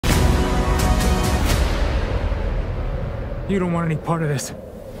You don't want any part of this.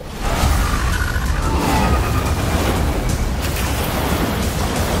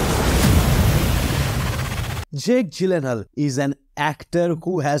 Jake Gyllenhaal is an actor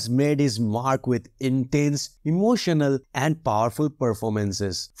who has made his mark with intense, emotional, and powerful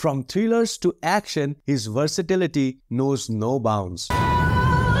performances. From thrillers to action, his versatility knows no bounds. We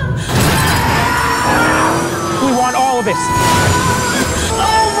want all of this.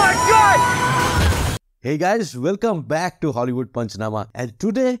 Oh my God! Hey guys, welcome back to Hollywood Punchnama, and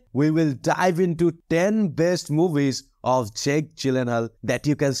today we will dive into 10 best movies of Jake Gyllenhaal that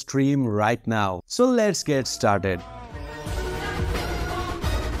you can stream right now. So let's get started.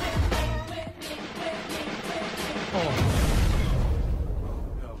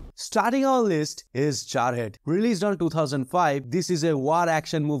 Starting our list is Jarhead. Released on 2005, this is a war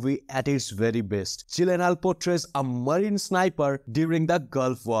action movie at its very best. Gyllenhaal portrays a Marine sniper during the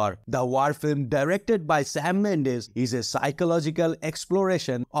Gulf War. The war film, directed by Sam Mendes, is a psychological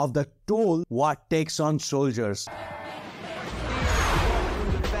exploration of the toll war takes on soldiers.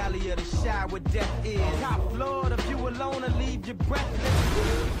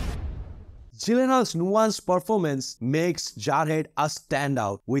 Gyllenhaal's nuanced performance makes Jarhead a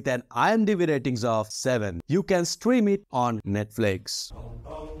standout with an IMDb ratings of 7. You can stream it on Netflix.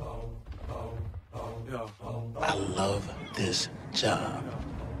 I love this job.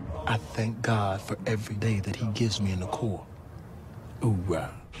 I thank God for every day that he gives me in the Corps.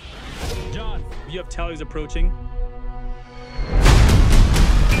 Hoorah. John, you have tallies approaching.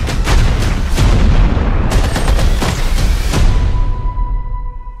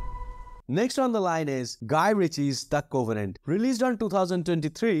 Next on the line is Guy Ritchie's The Covenant. Released on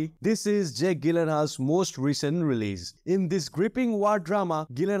 2023, this is Jake Gyllenhaal's most recent release. In this gripping war drama,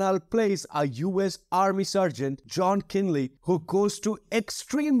 Gyllenhaal plays a US Army Sergeant, John Kinley, who goes to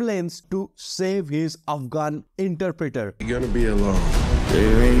extreme lengths to save his Afghan interpreter. You're gonna be alone.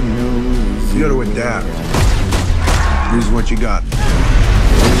 There ain't no... You gotta adapt. This is what you got.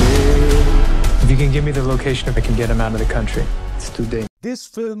 If you can give me the location, if I can get him out of the country. It's too dangerous. This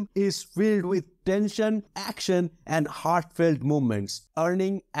film is filled with tension, action, and heartfelt moments,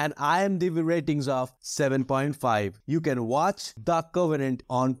 earning an IMDb ratings of 7.5. You can watch The Covenant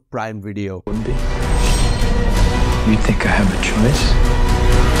on Prime Video. You think I have a choice?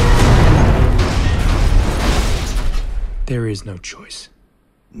 There is no choice.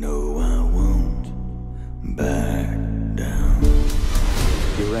 No, I won't back down.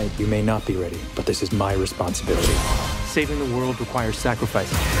 You're right, you may not be ready, but this is my responsibility. Saving the world requires sacrifice.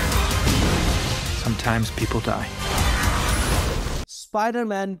 Sometimes people die.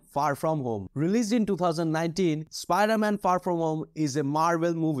 Spider-Man Far From Home. Released in 2019, Spider-Man Far From Home is a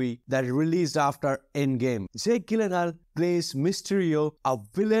Marvel movie that released after Endgame. Jake Gyllenhaal plays Mysterio, a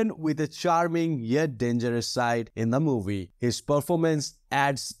villain with a charming yet dangerous side in the movie. His performance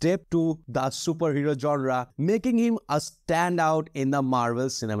adds depth to the superhero genre, making him a standout in the Marvel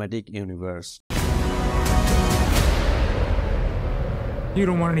Cinematic Universe. You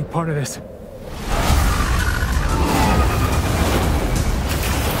don't want any part of this.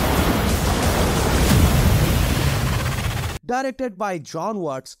 Directed by John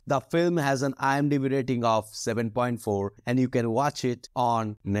Watts, the film has an IMDb rating of 7.4 and you can watch it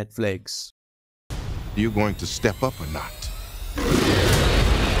on Netflix. You're going to step up or not?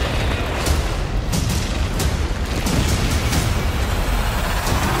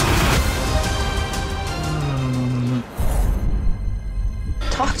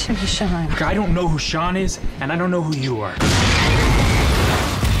 Talk to me, Sean. Look, I don't know who Sean is, and I don't know who you are.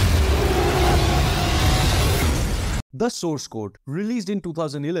 The Source Code. Released in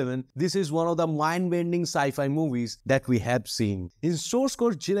 2011, this is one of the mind-bending sci-fi movies that we have seen. In Source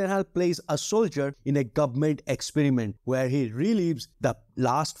Code, Gyllenhaal plays a soldier in a government experiment where he relives the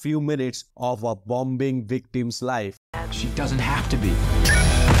last few minutes of a bombing victim's life. She doesn't have to be.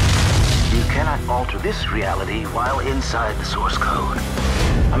 You cannot alter this reality while inside the source code.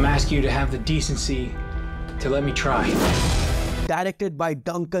 I'm asking you to have the decency to let me try. Directed by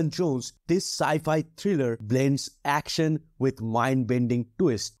Duncan Jones, this sci-fi thriller blends action with mind-bending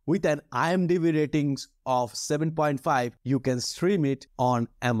twist. With an IMDb ratings of 7.5, you can stream it on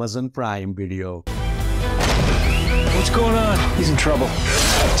Amazon Prime Video. What's going on? He's in trouble.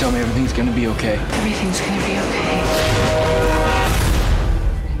 Tell me everything's gonna be okay. Everything's gonna be okay.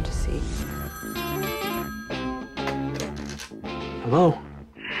 For him to see. Hello?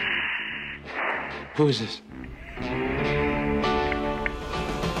 Who is this?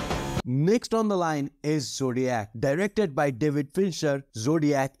 Next on the line is Zodiac. Directed by David Fincher,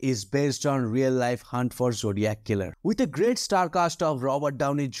 Zodiac is based on real-life hunt for Zodiac killer. With a great star cast of Robert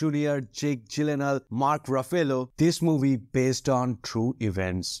Downey Jr., Jake Gyllenhaal, Mark Ruffalo, this movie based on true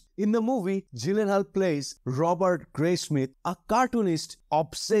events. In the movie, Gyllenhaal plays Robert Graysmith, a cartoonist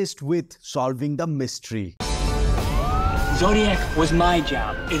obsessed with solving the mystery. Zodiac was my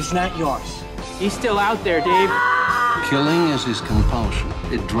job. It's not yours. He's still out there, Dave. Killing is his compulsion.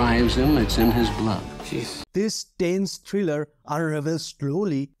 It drives him. It's in his blood. Jeez. This tense thriller unravels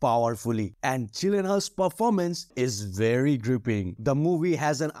slowly, powerfully, and Gyllenhaal's performance is very gripping. The movie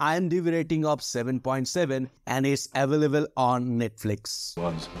has an IMDb rating of 7.7 and is available on Netflix.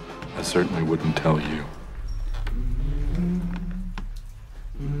 I certainly wouldn't tell you.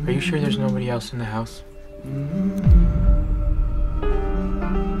 Are you sure there's nobody else in the house?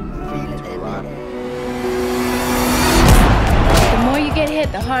 The more you get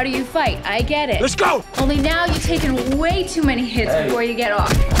hit, the harder you fight. I get it. Let's go! Only now you've taken way too many hits before you get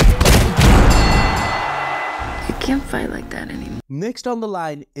off. You can't fight like that anymore. Next on the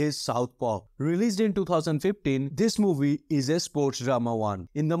line is Southpaw. Released in 2015, this movie is a sports drama one.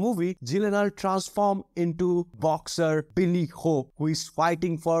 In the movie, Gyllenhaal transforms into boxer Billy Hope, who is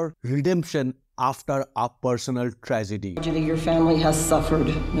fighting for redemption after a personal tragedy. Your family has suffered,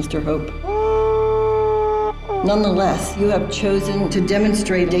 Mr. Hope. Nonetheless, you have chosen to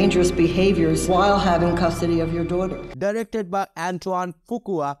demonstrate dangerous behaviors while having custody of your daughter. Directed by Antoine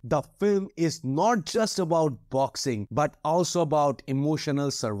Fuqua, the film is not just about boxing, but also about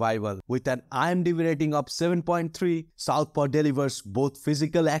emotional survival. With an IMDb rating of 7.3, Southpaw delivers both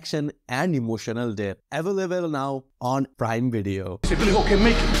physical action and emotional depth. Available now on Prime Video. Billy Hope can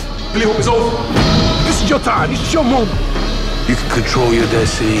make it. Billy Hope is over. This is your time. This is your moment. You can control your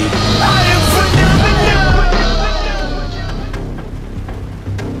destiny. I am phenomenal!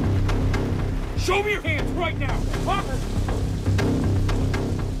 Show me your hands right now!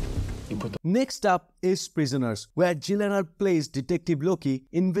 Next up is Prisoners, where Gyllenhaal plays Detective Loki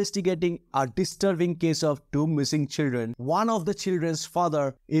investigating a disturbing case of two missing children. One of the children's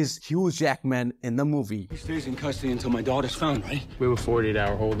father is Hugh Jackman in the movie. He stays in custody until my daughter's found, right? We have a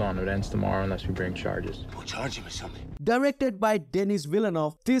 48-hour hold on. It ends tomorrow unless we bring charges. We'll charge him with something. Directed by Denis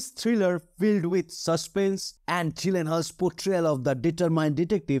Villeneuve, this thriller filled with suspense and Gyllenhaal's portrayal of the determined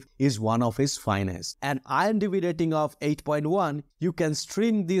detective is one of his finest. An IMDb rating of 8.1, you can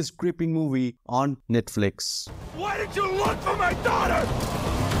stream this gripping movie on Netflix. Why did you look for my daughter?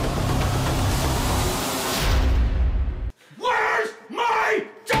 Where's my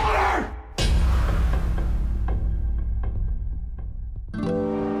daughter?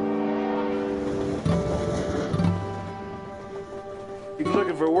 If you're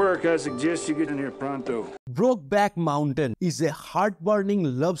looking for work, I suggest you get in here pronto. Brokeback Mountain is a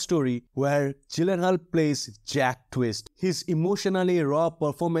heart-burning love story where Gyllenhaal plays Jack Twist. His emotionally raw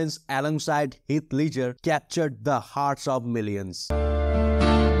performance alongside Heath Ledger captured the hearts of millions.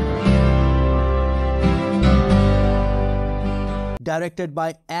 Directed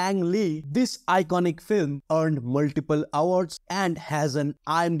by Ang Lee, this iconic film earned multiple awards and has an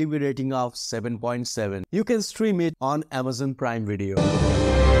IMDb rating of 7.7. You can stream it on Amazon Prime Video.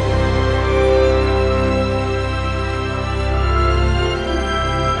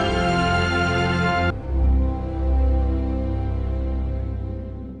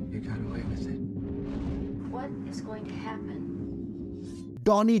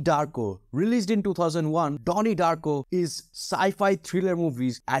 Donnie Darko. Released in 2001, Donnie Darko is sci-fi thriller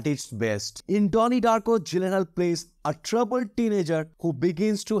movies at its best. In Donnie Darko, Gyllenhaal plays a troubled teenager who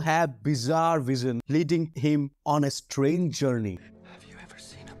begins to have bizarre vision, leading him on a strange journey. Have you ever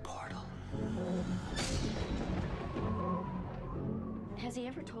seen a portal? Has he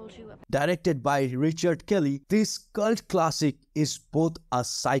ever told you about... Directed by Richard Kelly, this cult classic is both a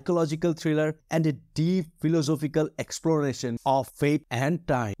psychological thriller and a deep philosophical exploration of fate and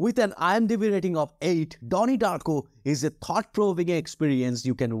time. With an IMDb rating of 8, Donnie Darko is a thought-provoking experience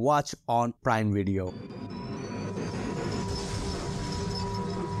you can watch on Prime Video.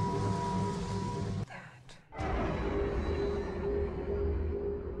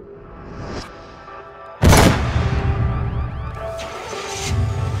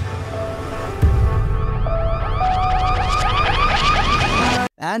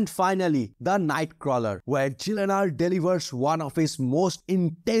 And finally, The Nightcrawler, where Gyllenhaal delivers one of his most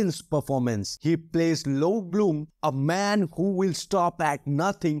intense performances. He plays Lo Bloom, a man who will stop at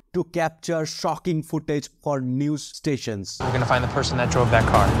nothing to capture shocking footage for news stations. We're gonna find the person that drove that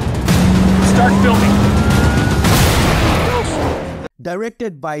car. Start filming!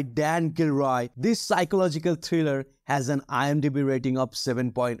 Directed by Dan Gilroy, this psychological thriller has an IMDb rating of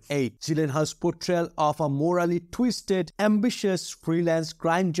 7.8. Gyllenhaal's portrayal of a morally twisted, ambitious freelance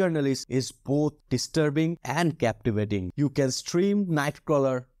crime journalist is both disturbing and captivating. You can stream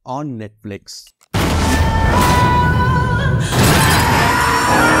Nightcrawler on Netflix. We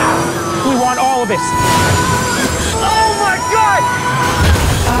want all of it. Oh my God!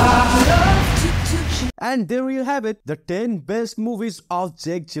 And there you have it, the 10 best movies of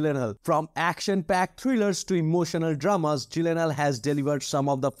Jake Gyllenhaal. From action-packed thrillers to emotional dramas, Gyllenhaal has delivered some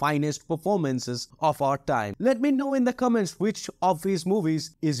of the finest performances of our time. Let me know in the comments which of his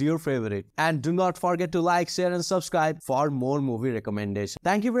movies is your favorite. And do not forget to like, share and subscribe for more movie recommendations.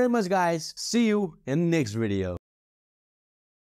 Thank you very much guys. See you in next video.